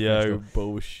 just be professional. Yo,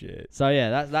 bullshit. So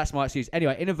yeah, that's my excuse.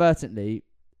 Anyway, inadvertently,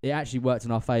 it actually worked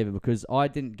in our favour because I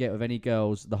didn't get with any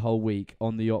girls the whole week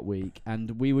on the yacht week,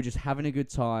 and we were just having a good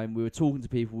time. We were talking to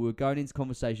people. We were going into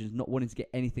conversations, not wanting to get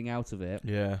anything out of it.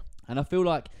 Yeah. And I feel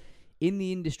like in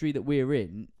the industry that we're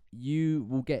in, you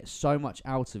will get so much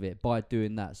out of it by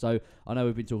doing that. So I know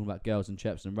we've been talking about girls and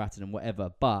chirps and ratting and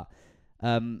whatever, but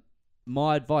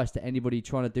my advice to anybody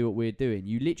trying to do what we're doing,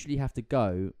 you literally have to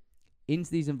go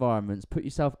into these environments, put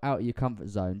yourself out of your comfort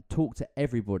zone, talk to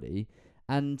everybody,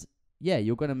 and yeah,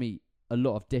 you're going to meet a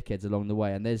lot of dickheads along the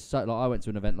way. And there's I went to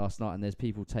an event last night, and there's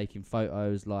people taking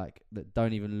photos like that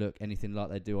don't even look anything like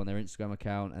they do on their Instagram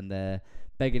account, and they're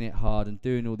begging it hard and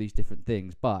doing all these different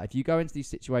things. But if you go into these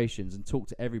situations and talk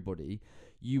to everybody,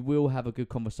 you will have a good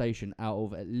conversation out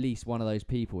of at least one of those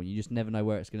people, and you just never know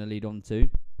where it's going to lead on to.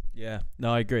 Yeah,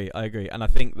 no, I agree, and I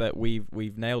think that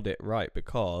we've nailed it right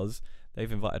because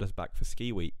they've invited us back for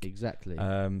ski week. Exactly.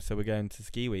 So we're going to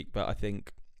ski week, but I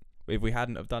think if we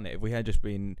hadn't have done it, if we had just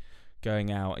been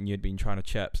going out and you'd been trying to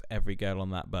chirps every girl on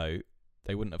that boat,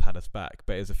 they wouldn't have had us back.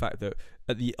 But it's the fact that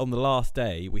on the last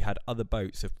day we had other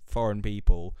boats of foreign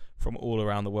people from all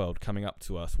around the world coming up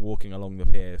to us, walking along the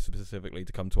pier specifically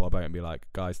to come to our boat and be like,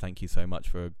 guys, thank you so much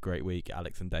for a great week,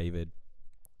 Alex and David.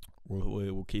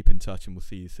 We'll keep in touch and we'll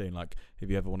see you soon. Like, if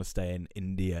you ever want to stay in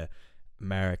India,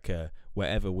 America,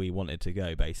 wherever we wanted to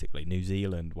go, basically New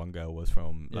Zealand, one girl was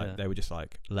from, like, they were just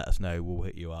like, let us know, we'll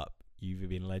hit you up, you've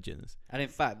been legends. And in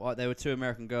fact, there were 2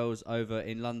 American girls over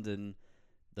in London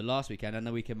the last weekend and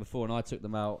the weekend before, and I took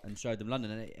them out and showed them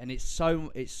London, and it's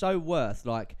so worth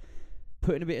like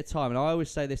putting a bit of time. And I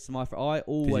always say this to my friend, I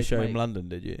always did you show him London,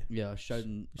 did you? Yeah, I showed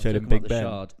him Big Ben.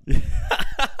 Shard.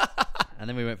 And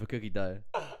then we went for cookie dough.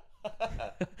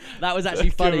 That was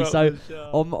actually funny. So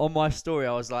on my story,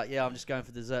 I was like, yeah, I'm just going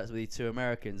for desserts with these 2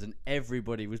 Americans, and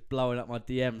everybody was blowing up my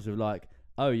DMs with like,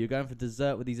 oh, you're going for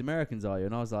dessert with these Americans, are you?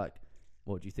 And I was like,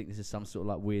 what, do you think this is some sort of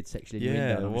like weird sexual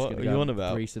innuendo? I'm what are you on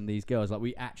about? Threesome these girls. Like,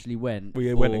 we actually went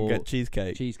and get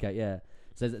cheesecake. Yeah.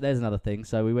 So there's another thing.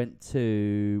 So we went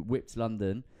to Whipped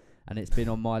London, and it's been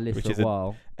on my list for a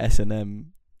while.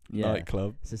 S&M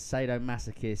nightclub. It's a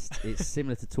sadomasochist. It's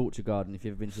similar to Torture Garden, if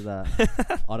you've ever been to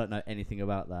that. I don't know anything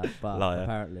about that, but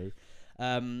apparently.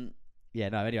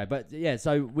 Anyway. But yeah,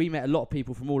 so we met a lot of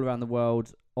people from all around the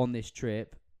world on this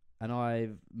trip, and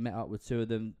I've met up with 2 of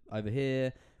them over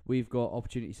here. We've got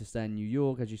opportunities to stay in New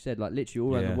York, as you said, like literally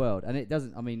all around the world. And it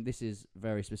doesn't, I mean, this is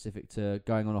very specific to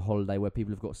going on a holiday where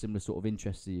people have got similar sort of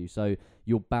interests to you. So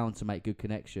you're bound to make good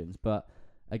connections. But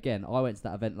again, I went to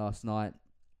that event last night,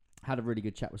 had a really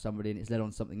good chat with somebody, and it's led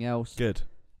on to something else. Good.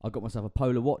 I got myself a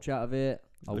polar watch out of it.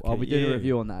 I'll be doing a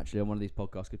review on that actually on one of these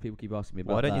podcasts because people keep asking me about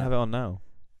that. Why don't you have it on now?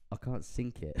 I can't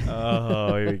sync it.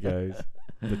 Oh, here he goes.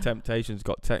 The Temptation's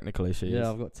got technical issues.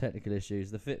 Yeah, I've got technical issues.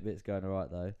 The Fitbit's going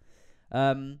alright though.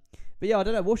 But yeah, I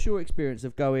don't know. What's your experience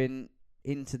of going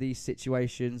into these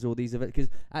situations or these events? Because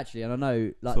actually, and I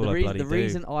know, like the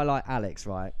reason I like Alex,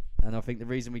 right, and I think the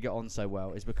reason we get on so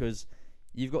well is because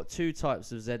you've got 2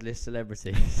 types of Z-list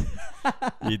celebrities.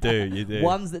 You do.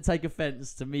 Ones that take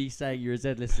offence to me saying you're a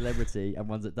Z-list celebrity, and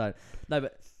ones that don't. No,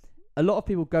 but a lot of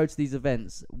people go to these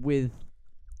events with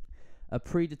a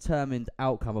predetermined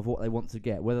outcome of what they want to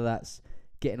get, whether that's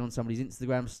getting on somebody's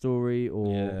Instagram story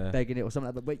or begging it or something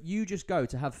like that. But you just go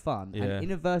to have fun. Yeah. And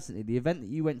inadvertently, the event that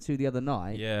you went to the other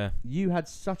night, you had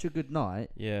such a good night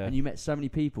and you met so many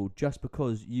people just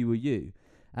because you were you.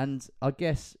 And I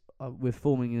guess we're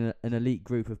forming an elite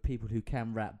group of people who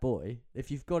can rap boy. If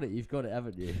you've got it,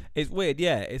 haven't you? It's weird,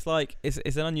 yeah. It's like, it's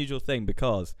an unusual thing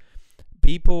because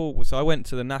people... So I went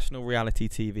to the National Reality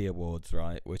TV Awards,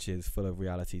 right, which is full of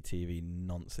reality TV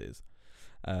nonsense.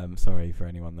 Sorry for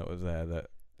anyone that was there that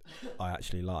I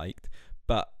actually liked,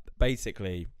 but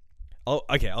basically,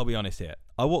 I'll be honest here.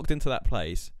 I walked into that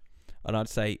place, and I'd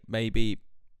say maybe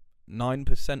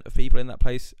 9% of people in that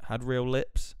place had real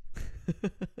lips.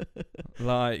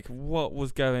 Like, what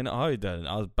was going on?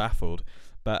 I was baffled.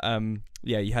 But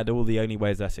you had all the Only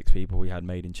Wears Essex people. We had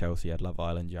Made in Chelsea, you had Love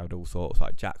Island, you had all sorts.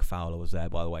 Like, Jack Fowler was there,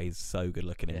 by the way. He's so good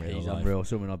looking in real life.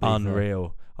 He's unreal.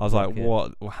 Unreal. I was like,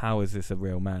 what? How is this a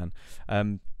real man?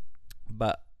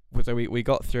 But so we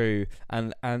got through,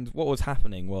 and what was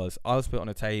happening was I was put on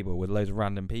a table with loads of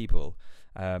random people,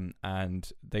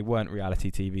 and they weren't reality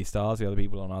TV stars. The other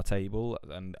people on our table,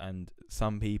 and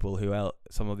some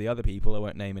of the other people, I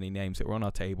won't name any names, that were on our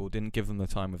table, didn't give them the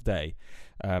time of day,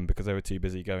 because they were too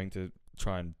busy going to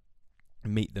try and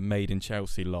meet the Made in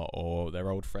Chelsea lot or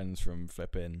their old friends from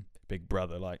flipping Big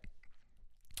Brother, like.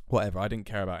 Whatever, I didn't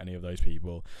care about any of those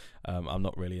people. I'm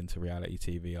not really into reality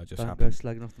TV. I just happened go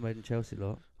slagging off the Made in Chelsea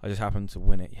lot. I just happened to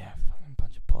win it. Yeah, fucking bunch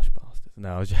Bunch of posh bastards.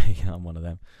 No, I was joking. I'm one of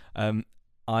them.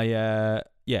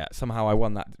 Somehow I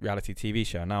won that reality TV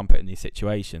show. And now I'm put in these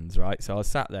situations, right? So I was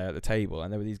sat there at the table,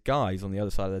 and there were these guys on the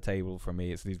other side of the table from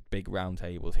me. It's these big round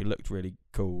tables who looked really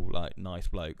cool, like nice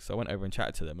blokes. So I went over and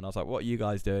chatted to them, and I was like, "What are you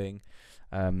guys doing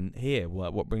here?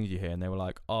 What brings you here?" And they were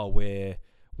like, "Oh, we're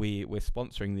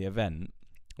sponsoring the event.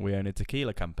 We own a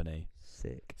tequila company."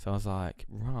 Sick. So I was like,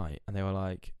 "Right." And they were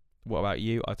like, "What about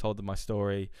you?" I told them my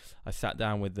story. I sat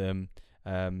down with them.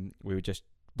 We were just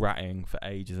ratting for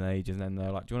ages and ages, and then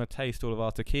they're like, "Do you want to taste all of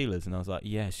our tequilas?" And I was like,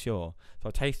 "Yeah, sure." So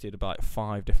I tasted about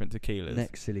 5 different tequilas.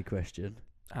 Next silly question.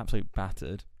 Absolute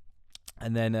battered.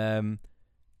 And then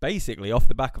basically off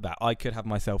the back of that, I could have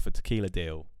myself a tequila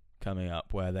deal coming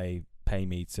up where they pay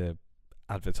me to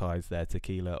advertise their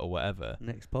tequila or whatever.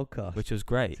 Next podcast. Which was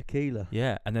great. Tequila.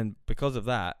 Yeah, and then because of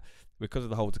that, because of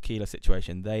the whole tequila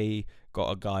situation, they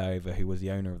got a guy over who was the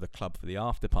owner of the club for the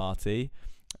after party,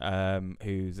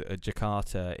 who's a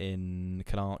Jakarta in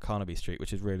Carnaby Street,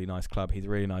 which is a really nice club. He's a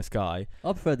really nice guy.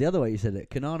 I prefer the other way you said it,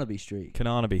 Carnaby Street.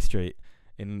 Carnaby Street.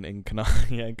 In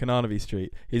Carnaby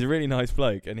Street. He's a really nice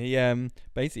bloke, and he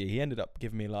basically he ended up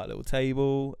giving me like a little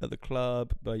table at the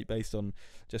club based on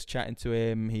just chatting to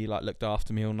him. He like looked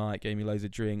after me all night, gave me loads of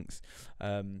drinks.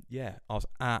 I was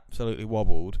absolutely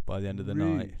wobbled by the end of the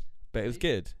night, but it was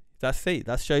good.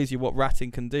 That shows you what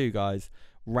ratting can do, guys.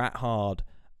 Rat hard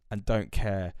and don't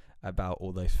care about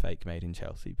all those fake made in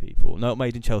Chelsea people. Not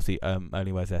made in Chelsea,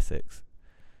 only wears Essex.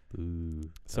 Boo.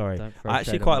 Sorry. Don't I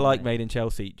actually quite like Made in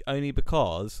Chelsea, only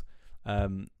because I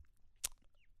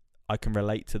can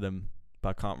relate to them, but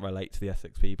I can't relate to the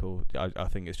Essex people. I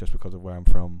think it's just because of where I'm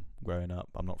from growing up.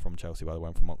 I'm not from Chelsea, by the way,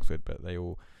 I'm from Oxford, but they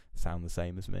all sound the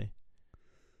same as me.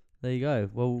 There you go.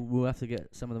 Well, we'll have to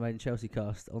get some of the Made in Chelsea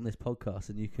cast on this podcast,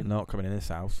 and you can not coming in this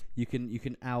house. You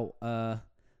can out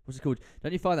what's it called?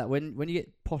 Don't you find that when you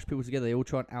get posh people together, they all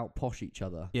try and out posh each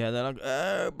other? Yeah, they're like,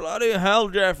 "Oh, bloody hell,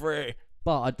 Jeffrey!"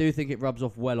 But I do think it rubs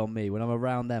off well on me. When I'm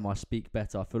around them, I speak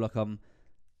better. I feel like I'm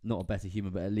not a better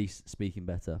human, but at least speaking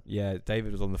better. Yeah,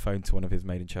 David was on the phone to one of his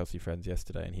Made in Chelsea friends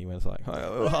yesterday, and he was like,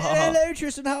 "Hello,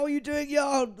 Tristan, how are you doing?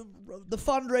 Yeah, the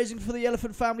fundraising for the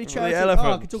Elephant Family Charity."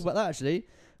 I can talk about that actually.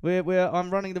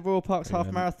 I'm running the Royal Parks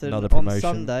Half Marathon on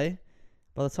Sunday.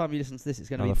 By the time you listen to this, it's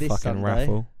going to be this Sunday.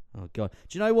 Raffle. Oh God!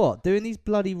 Do you know what? Doing these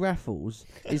bloody raffles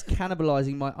is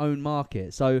cannibalising my own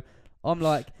market. So I'm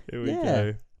like, here we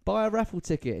go. Buy a raffle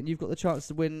ticket and you've got the chance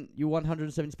to win your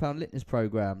 £170 LITness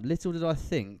programme. Little did I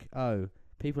think,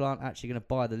 people aren't actually going to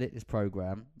buy the LITness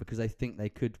programme because they think they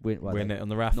could win it on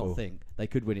the raffle. Not think. They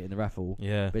could win it in the raffle.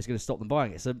 Yeah. But it's going to stop them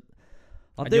buying it. So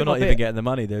you're not even getting the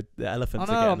money. The elephants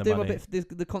are getting the money. I'm doing my bit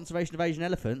for the conservation of Asian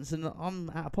elephants, and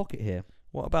I'm out of pocket here.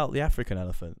 What about the African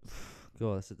elephants?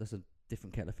 God, that's a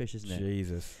different kettle of fish, isn't it?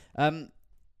 Jesus.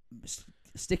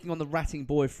 Sticking on the ratting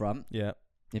boy front. Yeah.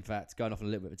 In fact, going off on a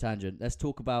little bit of a tangent, let's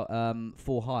talk about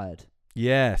For Hired.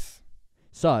 Yes.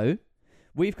 So,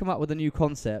 we've come up with a new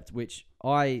concept, which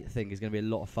I think is going to be a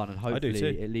lot of fun, and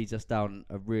hopefully it leads us down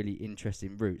a really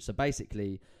interesting route. So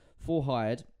basically, For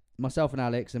Hired, myself and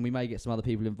Alex, and we may get some other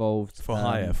people involved. For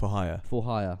hire.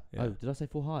 Yeah. Yeah. Oh, did I say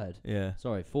For Hired? Yeah.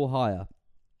 Sorry, For Hire.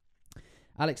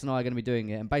 Alex and I are going to be doing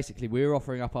it, and basically we're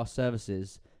offering up our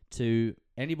services to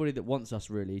anybody that wants us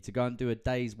really to go and do a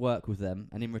day's work with them,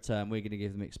 and in return we're going to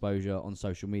give them exposure on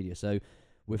social media. So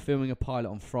we're filming a pilot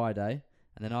on Friday,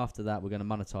 and then after that we're going to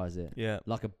monetize it. Yeah.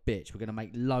 Like a bitch. We're going to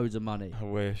make loads of money. I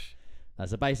wish.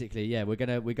 So basically, yeah, we're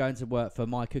going to work for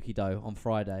My Cookie Dough on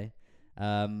Friday,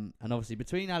 and obviously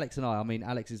between Alex and I mean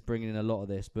Alex is bringing in a lot of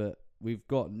this, but we've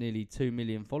got nearly 2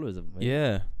 million followers, haven't we?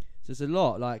 Yeah. So it's a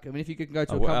lot. Like, I mean, if you can go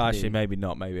to a company, actually maybe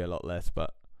not, maybe a lot less,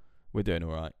 but we're doing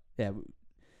all right. Yeah.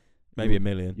 Maybe 1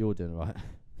 million. You're doing all right.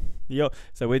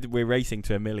 So we're racing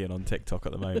to 1 million on TikTok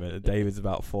at the moment. David's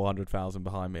about 400,000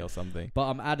 behind me or something. But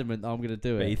I'm adamant that I'm going to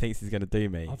do it. But he thinks he's going to do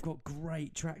me. I've got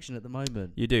great traction at the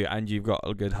moment. You do, and you've got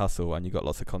a good hustle, and you've got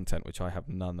lots of content, which I have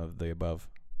none of the above.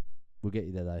 We'll get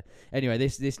you there though. Anyway,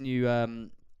 this new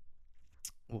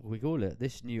what we call it?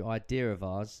 This new idea of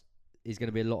ours is going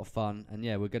to be a lot of fun, and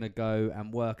yeah, we're going to go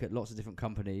and work at lots of different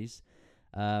companies,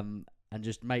 and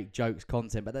just make jokes,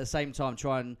 content, but at the same time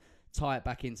try and tie it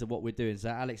back into what we're doing. So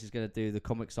Alex is going to do the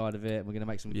comic side of it, and we're going to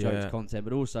make some jokes, content,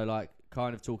 but also like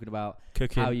kind of talking about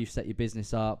cooking, how you set your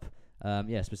business up.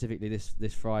 Specifically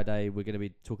this Friday we're going to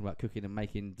be talking about cooking and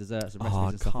making desserts and recipes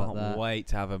and stuff like that. I can't wait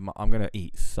to have I'm going to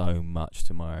eat so much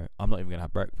tomorrow. I'm not even going to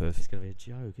have breakfast. It's going to be a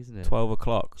joke, isn't it? 12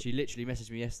 o'clock. She literally messaged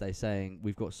me yesterday saying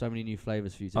we've got so many new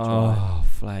flavours for you to try. Oh,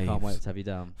 flavours. Can't wait to have you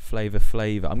down.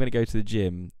 Flavour. I'm going to go to the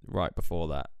gym right before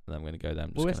that, and then I'm going to go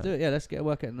down. Well, let's do it. Yeah, let's get a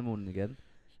workout in the morning again.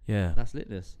 Yeah. That's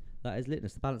LITness. That is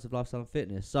LITness, the balance of lifestyle and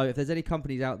fitness. So if there's any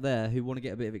companies out there who want to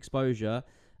get a bit of exposure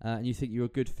and you think you're a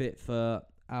good fit for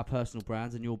our personal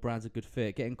brands and your brand's a good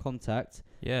fit, get in contact.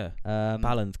 Yeah.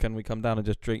 Balance. Can we come down and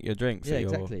just drink your drinks? Yeah,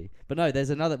 exactly. But no,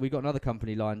 we've got another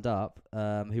company lined up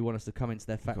who want us to come into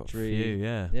their factory. Got a few,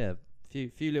 yeah. Yeah.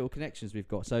 Few little connections we've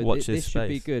got. So this should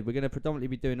be good. We're going to predominantly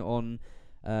be doing it on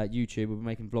YouTube. We'll be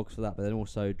making vlogs for that, but then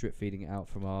also drip feeding it out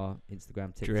from our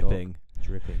Instagram, TikTok.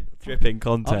 Dripping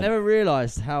content. I've never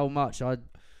realised how much I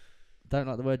don't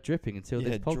like the word dripping until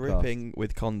this podcast. Dripping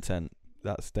with content.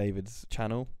 That's David's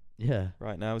channel. Yeah.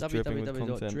 Right now it's dripping with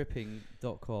content.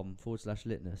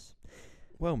 www.dripping.com/litness.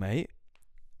 Well, mate,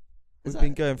 we've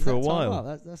been going for a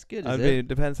while. That's good. It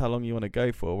depends how long you want to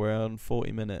go for. We're on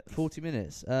 40 minutes. 40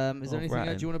 minutes. Is there anything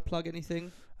else? Do you want to plug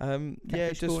anything?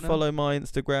 Just Corner? follow my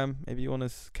Instagram if you want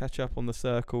to catch up on the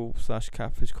circle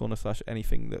 /Catfish Corner /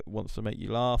 anything that wants to make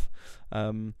you laugh.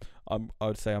 I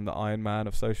would say I'm the Iron Man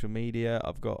of social media.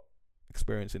 I've got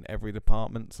experience in every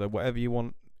department, so whatever you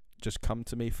want, just come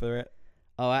to me for it.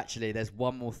 Oh, actually, there's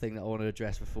one more thing that I want to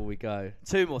address before we go.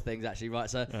 Two more things, actually. Right,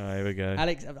 so here we go.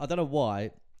 Alex, I don't know why,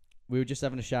 we were just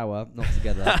having a shower, not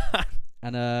together,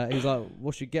 and he was like,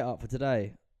 "What should you get up for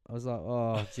today?" I was like,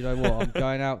 "Oh, do you know what? I'm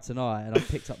going out tonight, and I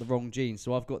picked up the wrong jeans,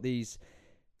 so I've got these."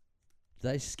 Are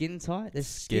they skin tight? They're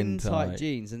skin tight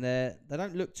jeans, and they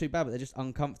don't look too bad, but they're just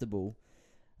uncomfortable.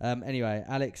 Anyway,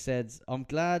 Alex said, "I'm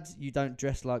glad you don't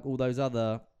dress like all those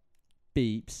other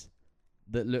beeps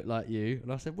that look like you."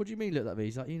 And I said, "What do you mean look like me?"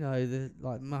 He's like, the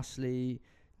like muscly,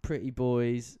 pretty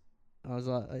boys. I was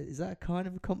like, "Is that kind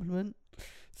of a compliment?"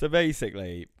 So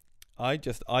basically, I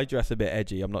dress a bit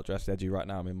edgy. I'm not dressed edgy right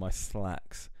now. I'm in my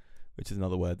slacks, which is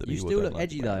another word that you people still don't look like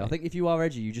edgy though. I think if you are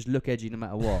edgy, you just look edgy no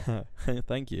matter what.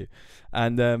 Thank you.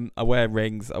 And I wear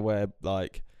rings. I wear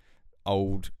like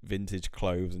old vintage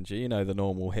clothes and the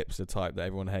normal hipster type that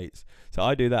everyone hates. So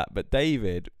I do that. But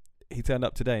David, he turned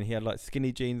up today and he had like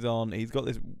skinny jeans on. He's got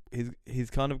this. He's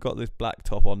kind of got this black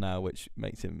top on now, which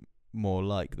makes him more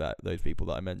like those people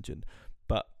that I mentioned.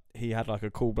 But he had like a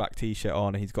cool black t-shirt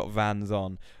on. He's got Vans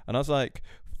on, and I was like,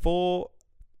 for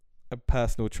a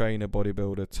personal trainer,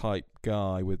 bodybuilder type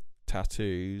guy with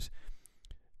tattoos,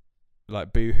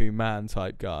 like boohoo man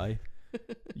type guy,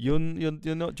 you're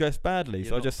not dressed badly.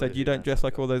 So I just said you don't dress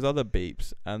like all those other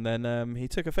beeps, and then he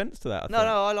took offence to that. No,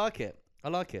 I like it. I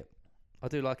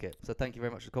do like it. So thank you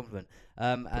very much for the compliment.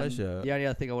 Pleasure. And the only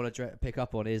other thing I want to pick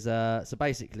up on is so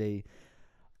basically,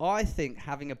 I think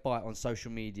having a bite on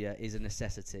social media is a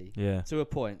necessity. Yeah. To a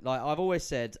point. Like I've always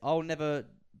said, I'll never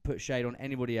put shade on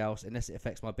anybody else unless it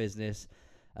affects my business.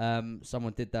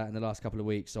 Someone did that in the last couple of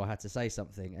weeks, so I had to say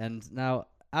something. And now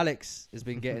Alex has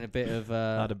been getting a bit of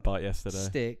I had a bite yesterday.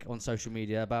 Stick on social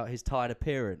media about his tired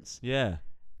appearance. Yeah.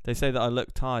 They say that I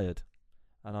look tired,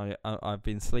 and I've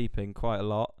been sleeping quite a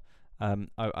lot.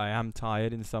 I am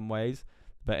tired in some ways,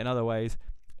 but in other ways,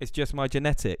 it's just my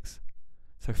genetics.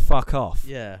 So fuck off.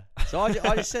 Yeah. So I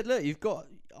just said, look, you've got.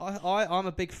 I'm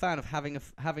a big fan of having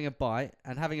a bite,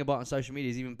 and having a bite on social media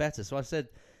is even better. So I said,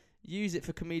 use it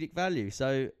for comedic value.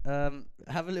 So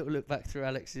have a little look back through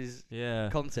Alex's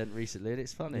content recently, and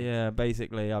it's funny. Yeah.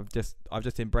 Basically, I've just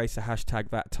embraced the hashtag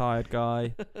that tired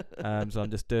guy. So I'm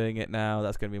just doing it now.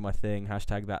 That's going to be my thing.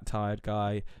 Hashtag that tired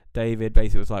guy. David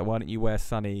basically was like, why don't you wear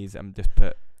sunnies and just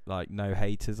put like no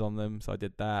haters on them? So I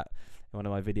did that in one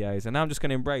of my videos, and now I'm just going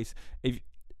to embrace. If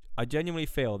I genuinely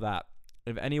feel that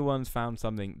if anyone's found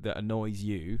something that annoys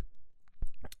you,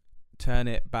 turn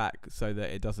it back so that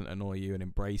it doesn't annoy you and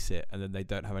embrace it, and then they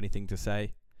don't have anything to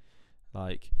say.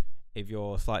 Like if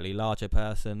you're a slightly larger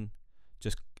person,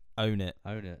 just own it.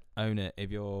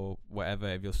 If you're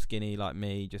if you're skinny like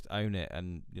me, just own it,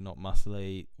 and you're not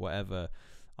muscly, whatever.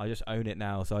 I just own it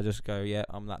now, so I just go, yeah,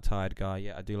 I'm that tired guy.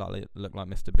 Yeah, I do look like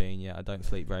Mr. Bean. Yeah, I don't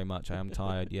sleep very much. I am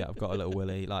tired. Yeah, I've got a little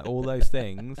willy. Like all those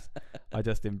things, I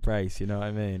just embrace. You know what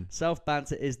I mean? Self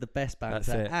banter is the best banter. That's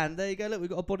it. And there you go. Look, we've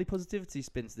got a body positivity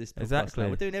spin to this podcast. Exactly. Now.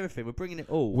 We're doing everything. We're bringing it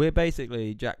all. We're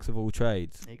basically jacks of all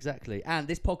trades. Exactly. And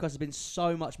this podcast has been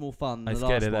so much more fun than the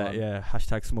last one. That, yeah.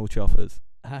 Hashtag small choppers.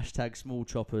 Hashtag small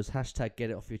choppers. Hashtag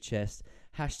get it off your chest.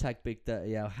 Hashtag big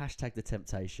dirty L. Hashtag the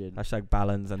temptation. Hashtag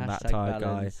balance and that tired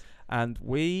guy. And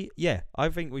I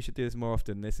think we should do this more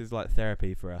often. This is like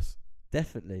therapy for us.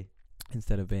 Definitely.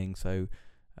 Instead of being so,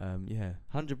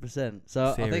 100%.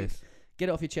 So serious. I think get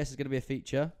it off your chest is going to be a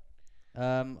feature.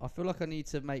 I feel like I need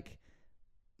to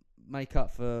make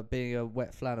up for being a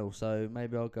wet flannel. So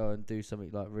maybe I'll go and do something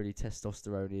like really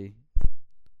testosterone-y.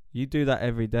 You do that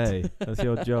every day. That's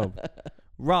your job.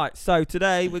 Right, so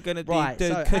today we're going to be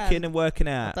doing cooking and working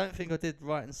out. I don't think I did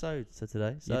right and so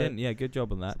today. So you didn't? Yeah, good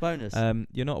job on that. It's a bonus.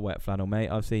 You're not a wet flannel, mate.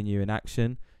 I've seen you in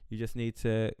action. You just need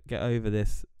to get over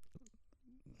this.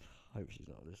 Hope she's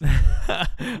not listening.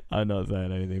 I'm not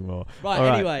saying anything more. Right, All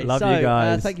right, anyway, love so you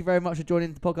guys. thank you very much for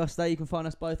joining the podcast today. You can find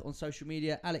us both on social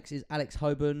media. Alex is Alex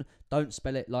Hoban. Don't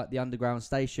spell it like the underground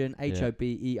station.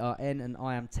 HOBERN. And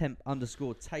I am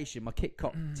temp_tation. My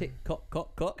cock.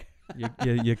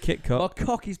 Your Kit Kat. My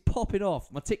cock is popping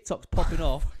off. My TikTok's popping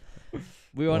off.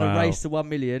 We're on a race to 1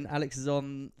 million. Alex is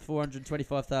on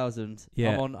 425,000. Yeah.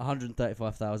 I'm on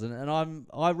 135,000, and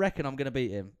I reckon I'm going to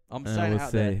beat him. I'm saying it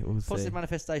out there. Positive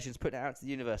manifestations, putting it out to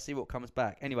the universe, see what comes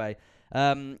back. Anyway,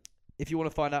 if you want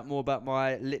to find out more about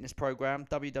my LITness program,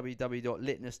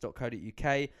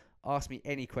 www.litness.co.uk. Ask me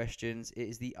any questions. It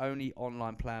is the only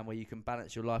online plan where you can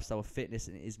balance your lifestyle with fitness,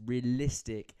 and it is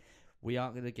realistic. We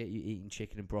aren't going to get you eating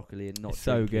chicken and broccoli and not. It's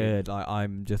so good.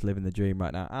 I'm just living the dream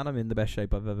right now, and I'm in the best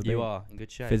shape I've ever been. You are in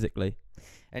good shape physically.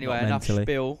 Anyway, enough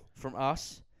spiel from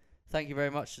us. Thank you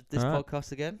very much for this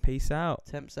podcast again. Peace out.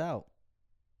 Temps out.